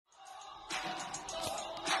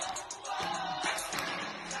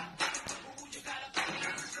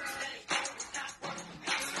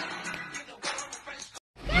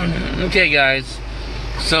Okay, guys.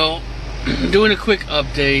 So, doing a quick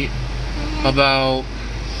update about.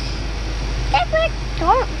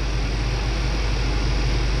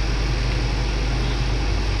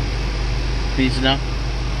 Please now.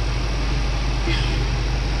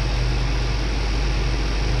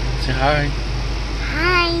 Say hi.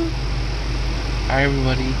 Hi. Hi,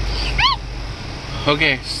 everybody.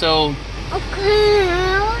 Okay, so.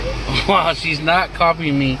 Wow, she's not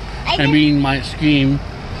copying me and reading my scream.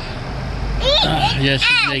 Yeah,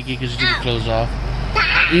 she's naked because she took her clothes off.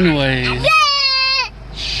 Anyways.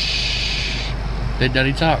 Shh. Let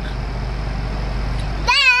Daddy talk.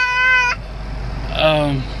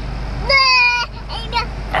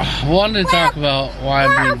 I wanted to talk about why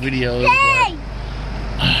I'm doing videos, but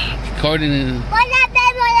according to,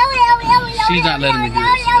 she's not letting me do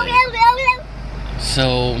this today.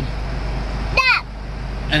 So,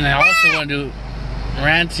 and I also want to do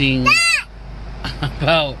ranting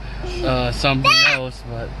about something else,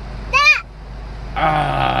 but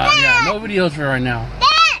yeah, no videos for right now.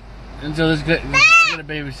 Until let's get a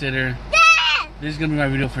babysitter. This is gonna be my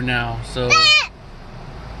video for now. So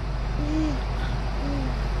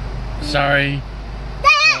sorry,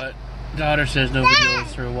 but daughter says no videos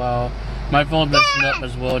for a while. My phone's messing up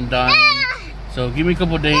as well and dying. So give me a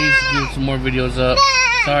couple days to do some more videos up.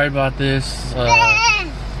 Sorry about this.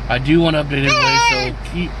 I do want to update everybody, so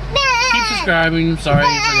keep subscribing. Sorry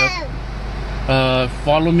for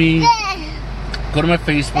follow me. Go to my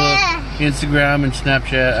Facebook, Instagram, and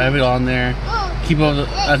Snapchat. I have it on there. Keep up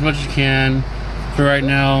as much as you can for right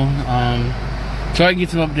now. So I can get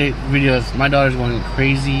some update videos. My daughter's going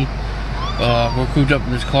crazy. We're cooped up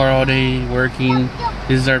in this car all day working.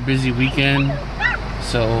 This is our busy weekend.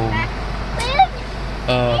 So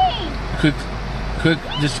quick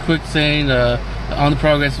saying, on the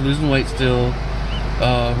progress of losing weight still.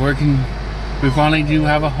 Working. We finally do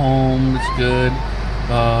have a home. It's good.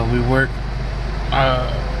 We work.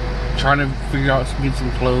 Trying to figure out get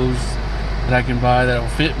some clothes that I can buy that'll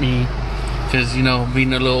fit me, because you know,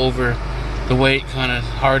 being a little over the weight, kind of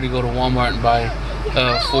hard to go to Walmart and buy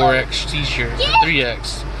 4X t-shirts or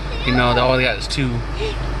 3X. You know, all they got is 2.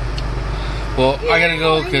 Well, I gotta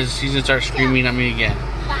go because she's gonna start screaming at me again,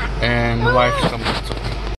 and the wife's coming.